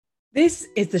This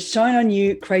is the Shine On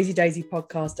You Crazy Daisy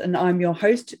podcast, and I'm your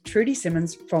host, Trudy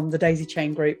Simmons from the Daisy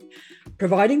Chain Group,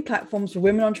 providing platforms for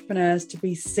women entrepreneurs to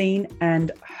be seen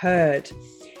and heard.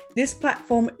 This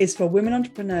platform is for women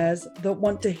entrepreneurs that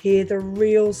want to hear the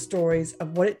real stories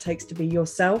of what it takes to be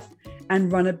yourself and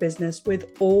run a business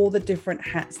with all the different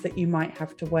hats that you might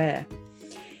have to wear.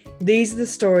 These are the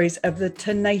stories of the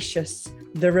tenacious,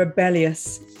 the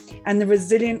rebellious, and the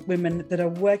resilient women that are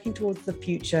working towards the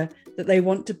future that they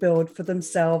want to build for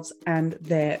themselves and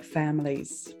their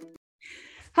families.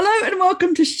 Hello and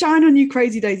welcome to Shine On You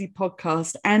Crazy Daisy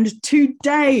podcast. And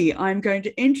today I'm going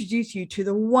to introduce you to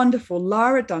the wonderful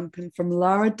Lara Duncan from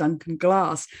Lara Duncan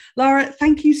Glass. Lara,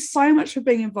 thank you so much for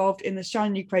being involved in the Shine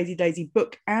On You Crazy Daisy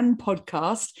book and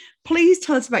podcast. Please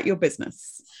tell us about your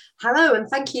business. Hello, and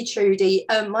thank you, Trudy.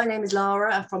 My name is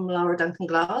Lara from Lara Duncan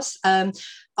Glass.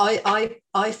 I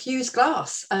fuse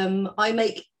glass. I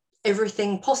make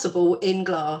everything possible in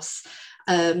glass.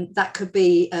 That could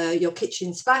be your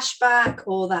kitchen splashback,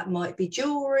 or that might be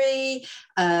jewelry,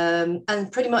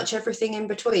 and pretty much everything in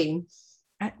between.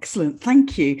 Excellent,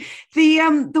 thank you.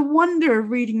 The wonder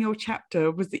of reading your chapter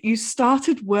was that you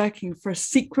started working for a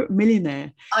secret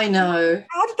millionaire. I know.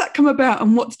 How did that come about,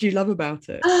 and what did you love about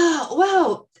it?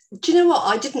 Well, do you know what?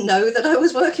 I didn't know that I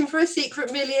was working for a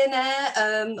secret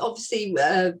millionaire. Obviously,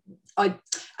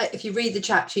 if you read the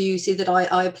chapter, you see that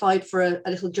I applied for a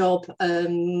little job.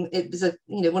 It was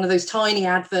one of those tiny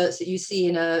adverts that you see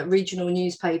in a regional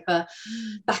newspaper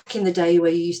back in the day,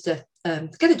 where you used to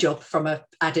get a job from an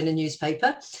ad in a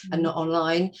newspaper and not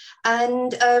online.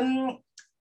 And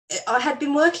I had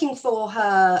been working for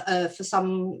her for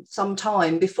some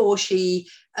time before she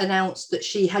announced that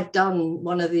she had done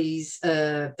one of these,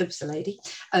 had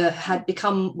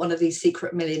become one of these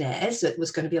secret millionaires that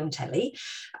was going to be on telly.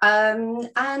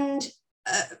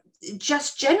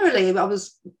 Just generally, I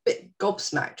was a bit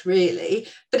gobsmacked, really,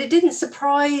 but it didn't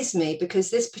surprise me because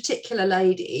this particular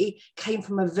lady came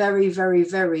from a very, very,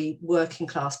 very working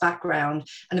class background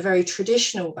and a very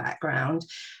traditional background.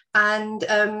 And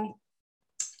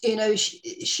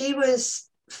she was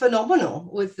phenomenal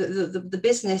with the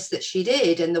business that she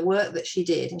did and the work that she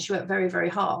did, and she worked very, very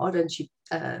hard, and she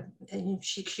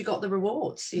got the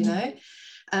rewards. She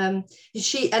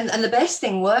and the best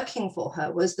thing working for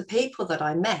her was the people that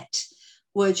I met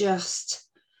were just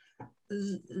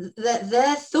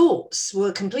their thoughts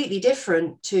were completely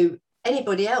different to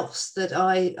anybody else that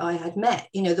I had met.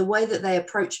 The way that they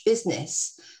approached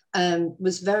business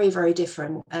was very, very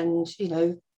different, and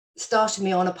started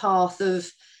me on a path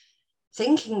of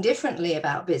thinking differently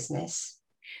about business.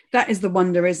 That is the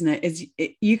wonder, isn't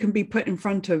it? You can be put in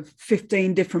front of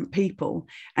 15 different people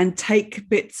and take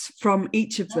bits from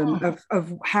each of them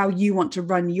of how you want to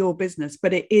run your business.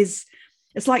 But it's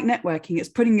like networking. It's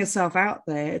putting yourself out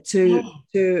there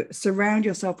to surround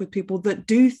yourself with people that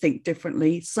do think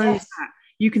differently, so that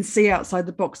you can see outside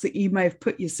the box that you may have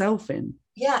put yourself in.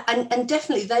 Yeah, and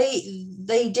definitely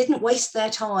they didn't waste their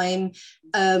time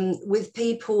with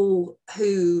people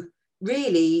who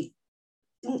really,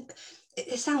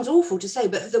 it sounds awful to say,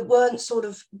 but that weren't sort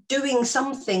of doing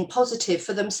something positive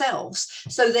for themselves.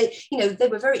 So they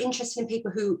were very interested in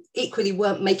people who equally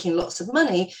weren't making lots of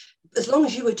money, as long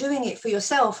as you were doing it for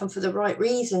yourself and for the right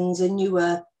reasons, and you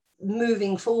were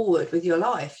moving forward with your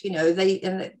life.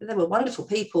 They were wonderful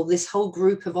people, this whole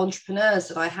group of entrepreneurs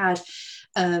that I had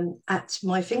at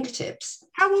my fingertips.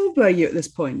 How old were you at this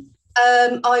point?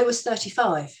 I was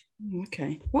 35.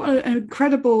 Okay. What an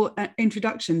incredible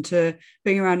introduction to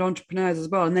being around entrepreneurs as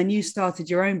well. And then you started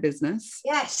your own business.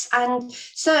 Yes. And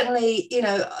certainly,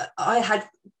 I had,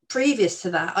 previous to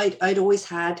that, I'd always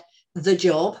had the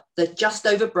job, the just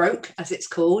over broke, as it's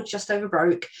called, just over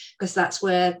broke, because that's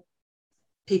where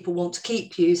people want to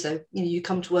keep you. So, you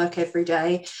come to work every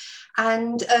day.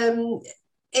 And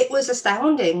it was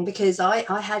astounding because I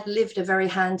had lived a very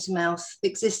hand-to-mouth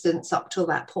existence up till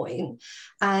that point,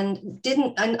 and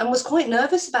was quite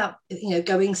nervous about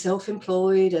going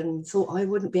self-employed, and thought I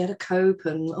wouldn't be able to cope,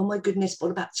 and oh my goodness,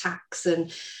 what about tax? And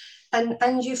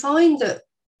you find that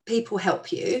people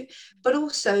help you, but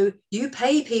also you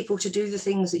pay people to do the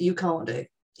things that you can't do.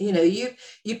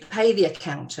 You pay the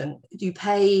accountant, you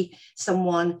pay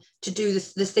someone to do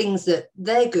the things that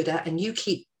they're good at, and you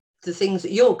keep the things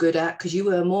that you're good at because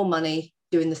you earn more money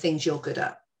doing the things you're good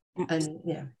at.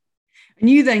 And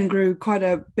you then grew quite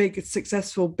a big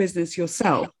successful business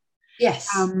yourself. Yes.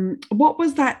 What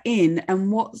was that in,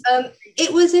 and what?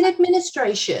 It was in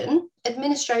administration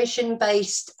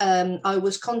based. I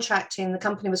was contracting, the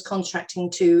company was contracting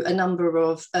to a number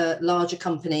of larger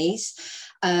companies.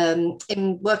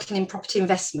 in working in property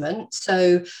investment.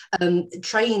 So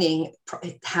training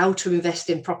how to invest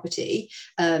in property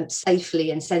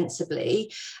safely and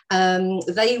sensibly.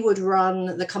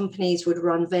 The companies would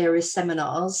run various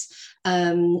seminars,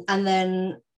 and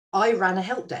then I ran a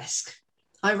help desk.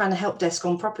 I ran a help desk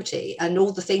on property, and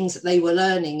all the things that they were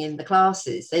learning in the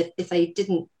classes, if they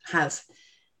didn't have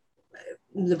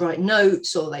the right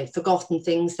notes or they'd forgotten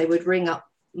things, they would ring up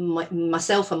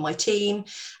myself and my team,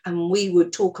 and we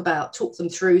would talk them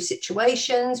through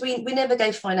situations. We never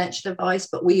gave financial advice,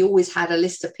 but we always had a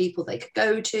list of people they could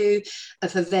go to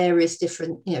for various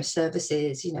different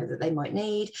services that they might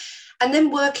need. And then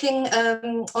working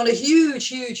on a huge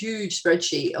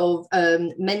spreadsheet of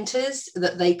mentors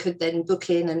that they could then book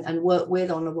in and work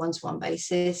with on a one-to-one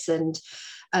basis. And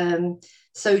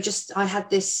so just I had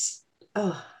this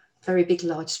very big,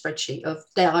 large spreadsheet of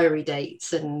diary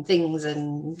dates and things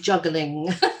and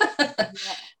juggling.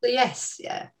 So yes,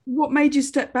 yeah. What made you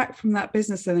step back from that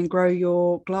business then and grow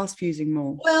your glass fusing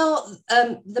more? Well,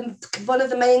 one of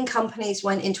the main companies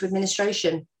went into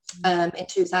administration in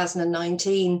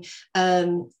 2019,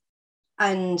 and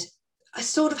I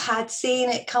sort of had seen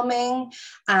it coming,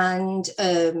 and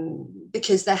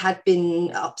because there had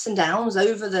been ups and downs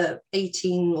over the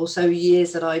 18 or so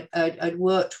years that I'd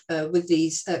worked with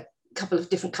these couple of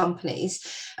different companies,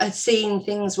 I'd seen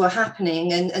things were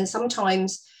happening, and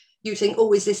sometimes you think,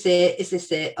 oh, is this it? Is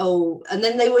this it? Oh, and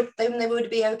then they would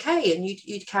be okay, and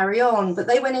you'd carry on. But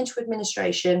they went into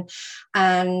administration,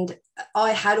 and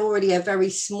I had already a very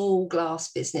small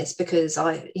glass business because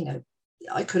I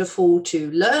could afford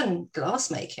to learn glass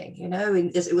making,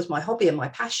 it was my hobby and my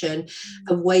passion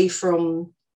away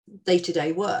from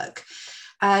day-to-day work.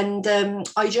 And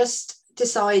I just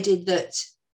decided that,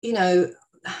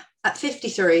 at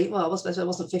 53, well, I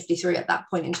wasn't 53 at that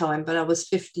point in time, but I was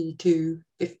 52,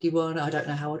 51, I don't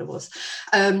know how old I was.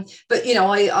 But,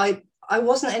 I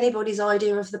wasn't anybody's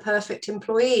idea of the perfect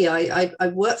employee. I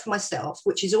worked for myself,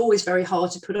 which is always very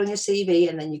hard to put on your CV,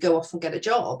 and then you go off and get a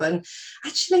job. And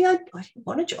actually, I didn't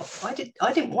want a job. I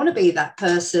didn't want to be that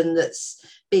person that's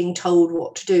being told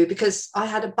what to do, because I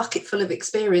had a bucket full of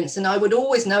experience, and I would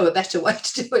always know a better way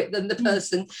to do it than the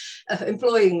person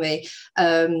employing me.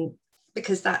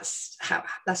 Because that's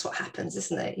what happens,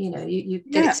 isn't it? You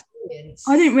get experience.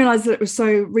 I didn't realize that it was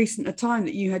so recent a time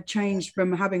that you had changed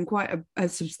from having quite a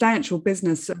substantial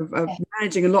business of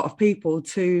managing a lot of people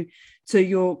to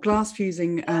your glass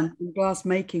fusing and glass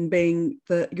making being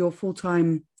your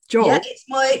full-time job. Yeah, it's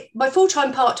my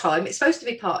full-time part-time. It's supposed to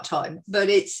be part-time, but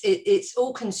it's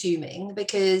all consuming,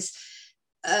 because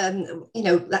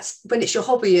that's when it's your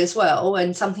hobby as well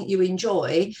and something you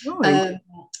enjoy.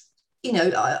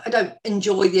 I don't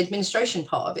enjoy the administration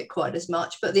part of it quite as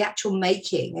much, but the actual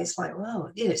making is like, wow,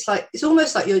 it's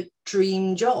almost like your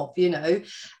dream job, and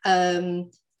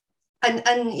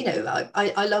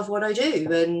I love what I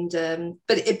do, and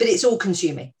but it's all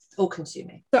consuming. So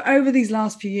over these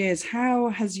last few years, how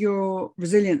has your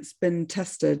resilience been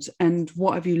tested, and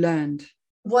what have you learned?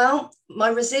 Well, my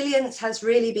resilience has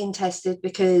really been tested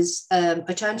because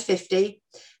I turned 50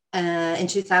 in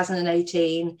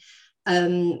 2018.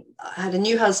 I had a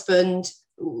new husband.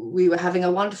 We were having a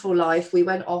wonderful life. We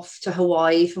went off to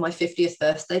Hawaii for my 50th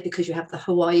birthday, because you have the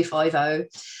Hawaii 5-0.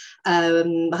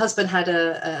 My husband had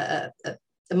a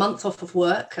month off of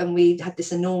work, and we had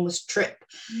this enormous trip.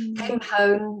 Came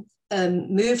home,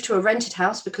 moved to a rented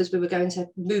house because we were going to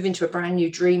move into a brand new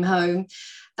dream home.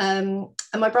 And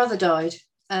my brother died.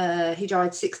 He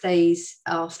died 6 days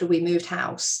after we moved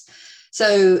house.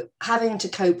 So having to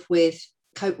cope with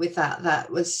that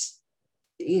was,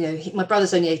 my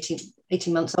brother's only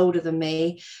 18 months older than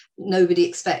me. Nobody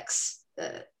expects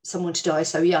someone to die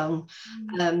so young.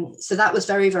 So that was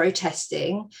very, very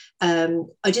testing. I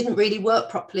didn't really work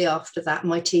properly after that.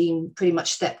 My team pretty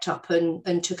much stepped up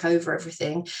and took over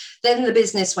everything. Then the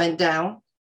business went down,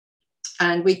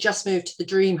 and we just moved to the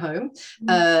dream home.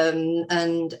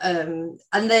 And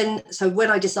then, so when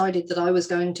I decided that I was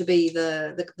going to be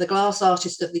the glass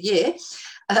artist of the year,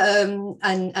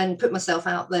 and put myself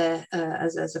out there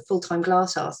as a full-time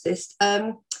glass artist,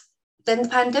 then the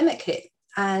pandemic hit,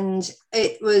 and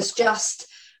it was just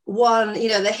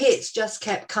the hits just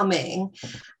kept coming,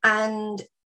 and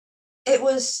it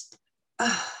was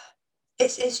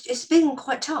it's been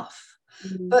quite tough.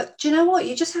 But do you know what?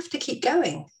 You just have to keep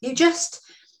going. Things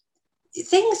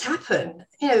happen,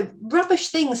 rubbish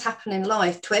things happen in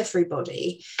life to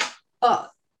everybody,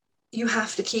 but you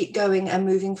have to keep going and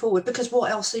moving forward, because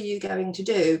what else are you going to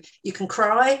do? You can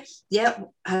cry. Yeah,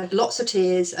 I had lots of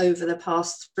tears over the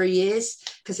past 3 years,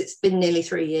 because it's been nearly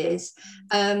 3 years,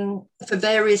 for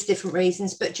various different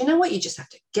reasons. But do you know what? You just have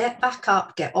to get back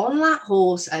up, get on that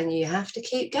horse, and you have to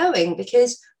keep going,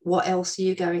 because what else are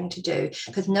you going to do?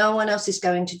 Because no one else is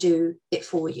going to do it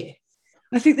for you.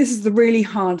 I think this is the really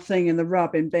hard thing and the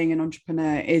rub in being an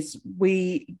entrepreneur is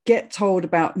we get told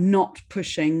about not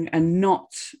pushing and not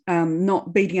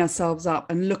beating ourselves up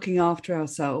and looking after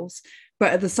ourselves.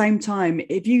 But at the same time,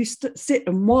 if you sit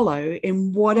and wallow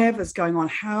in whatever's going on,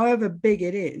 however big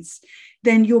it is,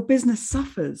 then your business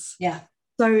suffers. Yeah.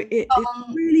 So it's a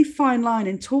really fine line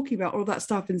in talking about all that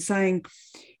stuff and saying,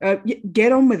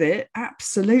 get on with it,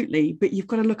 absolutely, but you've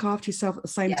got to look after yourself at the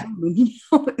same time.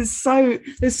 There's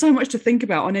so much to think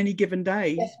about on any given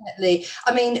day. Definitely.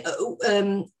 I mean,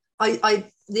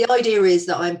 the idea is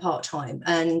that I'm part-time,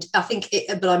 and I think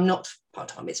but I'm not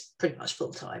part-time, it's pretty much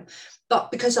full-time. But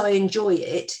because I enjoy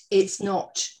it, it's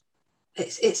not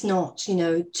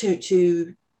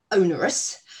too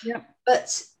onerous. Yeah.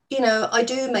 But I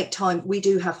do make time. We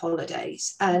do have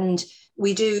holidays, and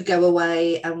we do go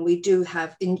away, and we do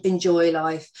enjoy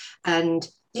life. And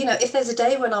if there's a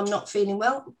day when I'm not feeling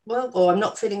well, or I'm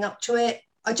not feeling up to it,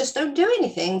 I just don't do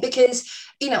anything, because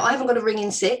I haven't got to ring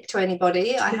in sick to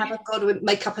anybody. I haven't got to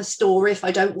make up a story if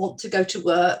I don't want to go to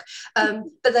work.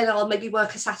 But then I'll maybe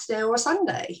work a Saturday or a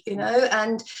Sunday,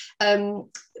 and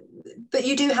but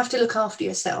you do have to look after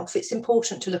yourself. It's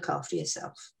important to look after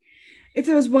yourself. If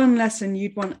there was one lesson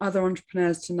you'd want other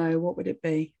entrepreneurs to know, what would it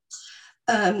be?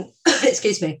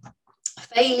 Excuse me.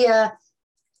 Failure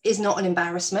is not an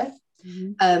embarrassment.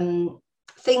 Mm-hmm.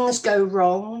 Things go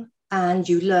wrong, and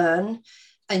you learn,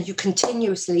 and you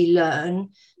continuously learn.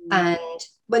 Mm-hmm. And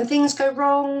when things go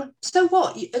wrong, so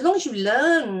what? As long as you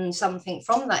learn something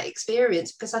from that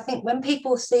experience, because I think when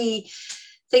people see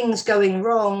things going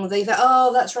wrong, they go,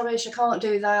 oh, that's rubbish, I can't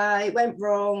do that, it went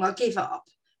wrong, I'll give up.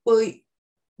 Well,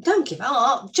 don't give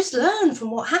up, just learn from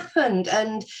what happened,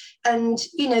 and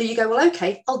you go, well,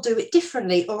 okay, I'll do it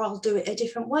differently, or I'll do it a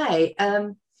different way.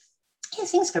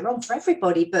 Things go wrong for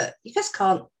everybody, but you just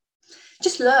can't,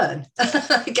 just learn.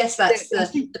 I guess that's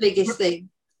the biggest thing.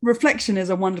 Reflection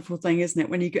is a wonderful thing, isn't it?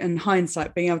 When you get in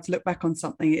hindsight, being able to look back on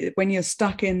something, when you're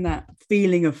stuck in that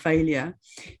feeling of failure,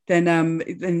 then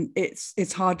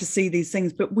it's hard to see these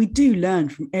things. But we do learn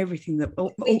from everything that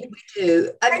we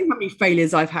do. How many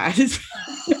failures I've had.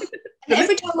 And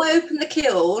every time I open the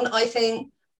kiln, I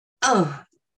think,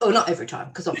 not every time,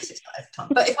 because obviously it's not every time.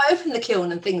 But if I open the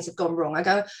kiln and things have gone wrong, I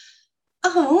go,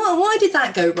 oh, why did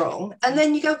that go wrong? And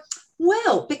then you go,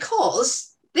 well, because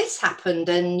this happened,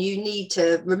 and you need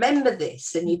to remember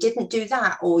this, and you didn't do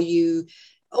that, or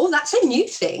that's a new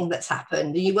thing that's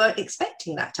happened, and you weren't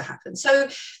expecting that to happen. So,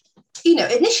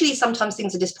 initially sometimes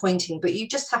things are disappointing, but you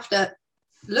just have to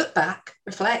look back,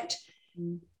 reflect.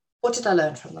 What did I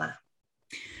learn from that?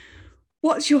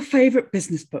 What's your favorite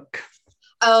business book?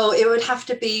 Oh, it would have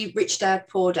to be Rich Dad,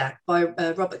 Poor Dad by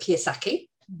Robert Kiyosaki.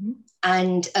 Mm-hmm.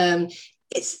 And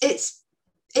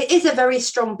it is a very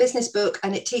strong business book,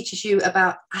 and it teaches you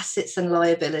about assets and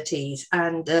liabilities.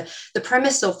 And the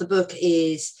premise of the book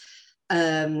is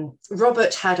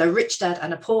Robert had a rich dad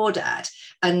and a poor dad,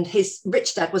 and his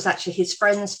rich dad was actually his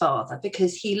friend's father,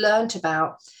 because he learnt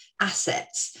about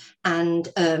assets, and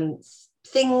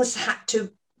things had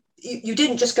to, you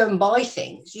didn't just go and buy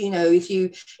things. If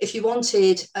you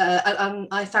wanted, and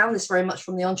I found this very much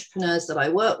from the entrepreneurs that I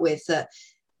work with, that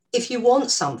if you want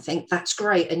something, that's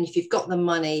great. And if you've got the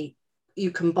money,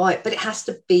 you can buy it, but it has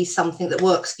to be something that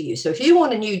works for you. So if you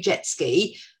want a new jet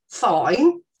ski,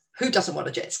 fine. Who doesn't want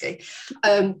a jet ski?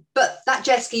 But that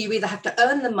jet ski, you either have to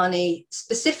earn the money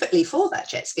specifically for that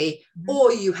jet ski,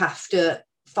 or you have to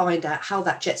find out how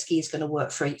that jet ski is going to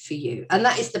work for you. And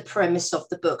that is the premise of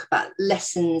the book, about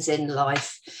lessons in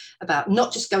life, about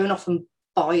not just going off and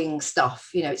buying stuff.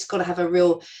 It's got to have a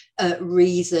real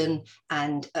reason,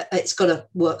 and it's got to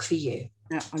work for you.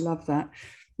 Yeah, I love that.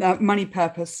 Money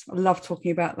purpose. I love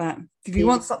talking about that. If you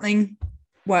want something,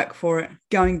 work for it.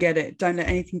 Go and get it. Don't let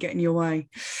anything get in your way.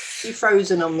 You're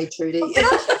frozen on me, Trudy. Here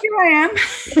I am.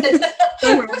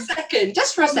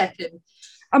 Just for a second.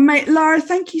 Mate, Lara,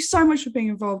 thank you so much for being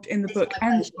involved in the book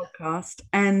and the podcast,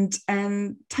 and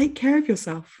take care of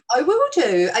yourself. I will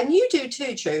do, and you do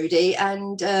too, Trudy,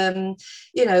 and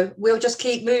we'll just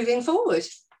keep moving forward.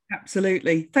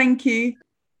 Absolutely. Thank you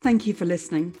for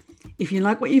listening. If you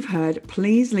like what you've heard,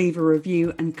 please leave a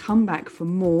review and come back for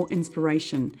more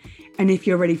inspiration. And if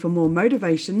you're ready for more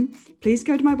motivation, please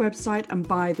go to my website and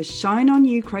buy the Shine On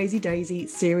You Crazy Daisy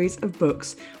series of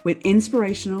books with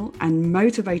inspirational and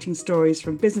motivating stories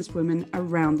from businesswomen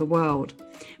around the world.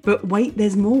 But wait,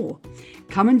 there's more.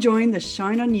 Come and join the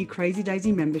Shine On You Crazy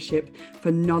Daisy membership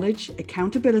for knowledge,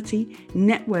 accountability,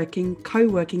 networking,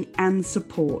 co-working, and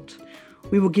support.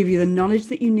 We will give you the knowledge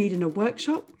that you need in a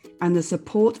workshop and the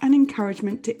support and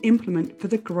encouragement to implement for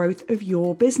the growth of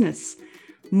your business.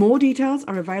 More details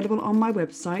are available on my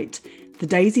website,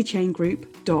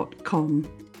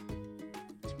 thedaisychaingroup.com.